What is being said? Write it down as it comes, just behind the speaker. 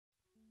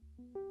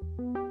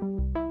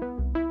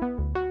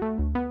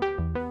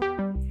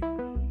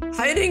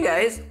How you doing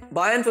guys?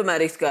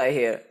 Bioinformatics guy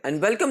here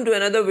and welcome to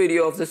another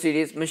video of the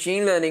series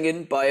Machine Learning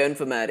in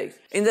Bioinformatics.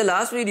 In the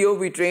last video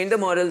we trained the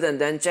models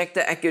and then checked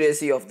the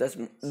accuracy of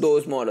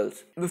those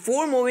models.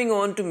 Before moving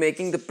on to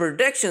making the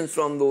predictions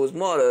from those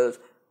models,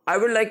 I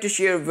would like to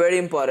share a very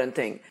important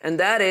thing, and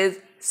that is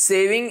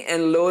saving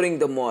and loading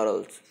the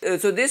models.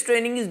 So this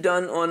training is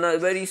done on a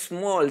very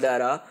small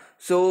data,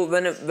 so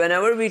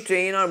whenever we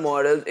train our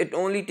models it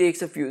only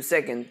takes a few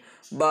seconds.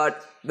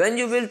 But when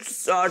you will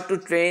start to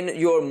train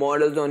your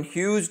models on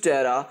huge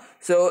data,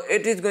 so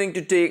it is going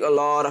to take a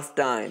lot of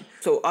time.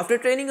 So after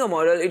training a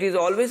model, it is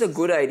always a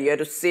good idea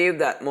to save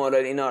that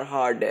model in our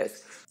hard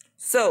disk.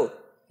 So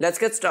let's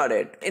get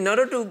started. In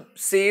order to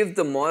save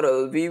the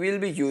model, we will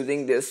be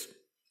using this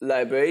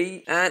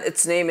library and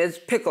its name is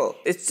Pickle.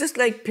 It's just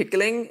like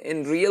Pickling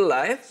in real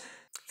life.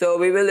 So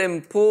we will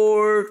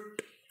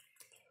import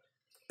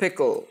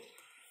Pickle.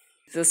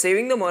 So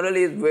saving the model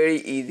is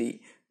very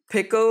easy.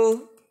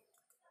 Pickle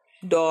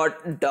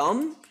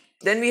 .dump.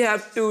 Then we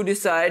have to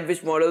decide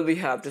which model we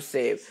have to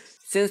save.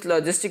 Since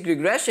logistic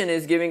regression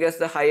is giving us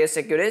the highest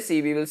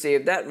accuracy, we will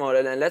save that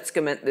model, and let's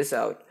comment this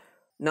out.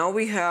 Now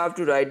we have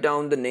to write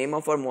down the name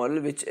of our model,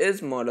 which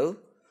is model.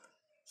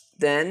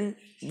 Then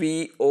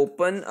we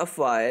open a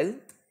file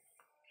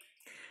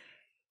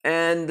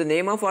and the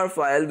name of our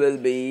file will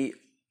be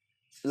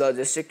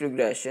logistic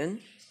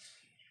regression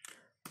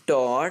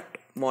dot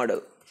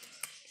model,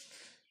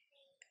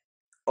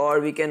 or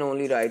we can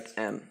only write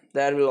M.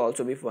 That will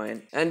also be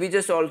fine, and we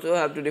just also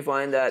have to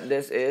define that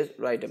this is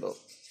writable.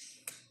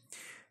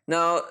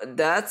 Now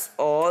that's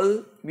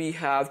all we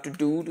have to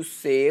do to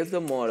save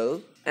the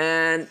model.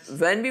 And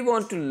when we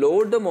want to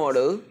load the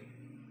model,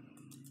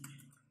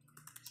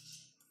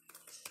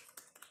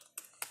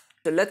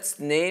 so let's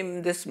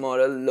name this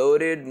model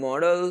loaded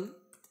model,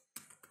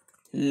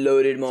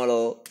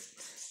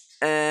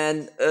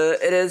 and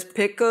it is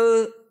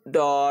pickle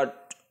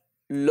dot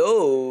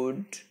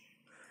load.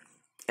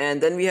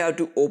 And then we have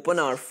to open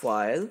our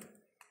file,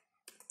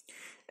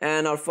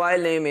 and our file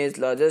name is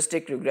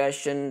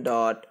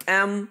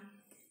logisticregression.m,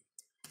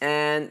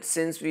 and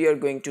since we are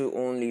going to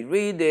only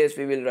read this,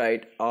 we will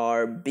write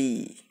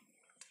RB.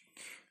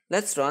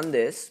 Let's run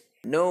this.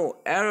 No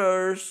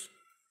errors.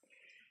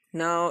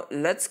 Now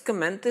let's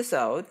comment this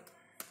out,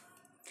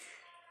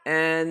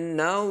 and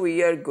now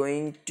we are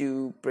going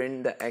to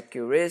print the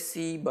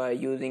accuracy by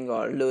using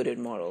our loaded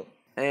model.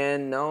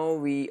 And now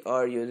we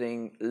are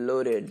using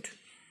loaded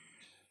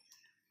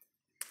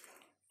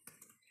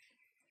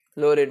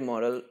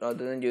model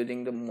rather than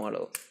using the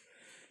model.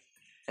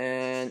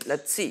 And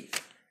let's see.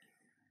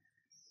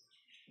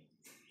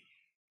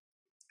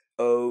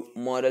 Oh,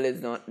 model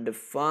is not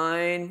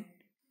defined.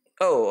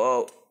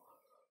 Oh,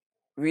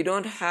 we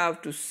don't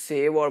have to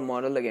save our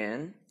model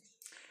again.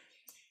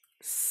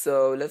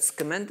 So let's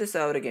comment this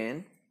out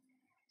again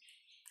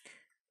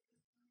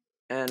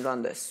and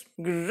run this.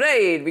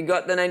 Great, we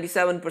got the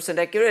 97%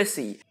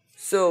 accuracy.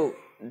 So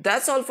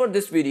that's all for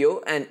this video,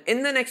 and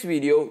in the next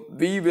video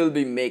we will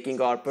be making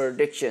our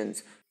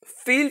predictions.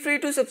 Feel free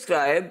to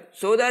subscribe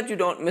so that you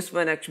don't miss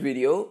my next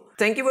video.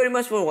 Thank you very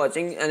much for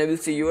watching, and I will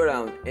see you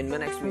around in my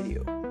next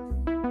video.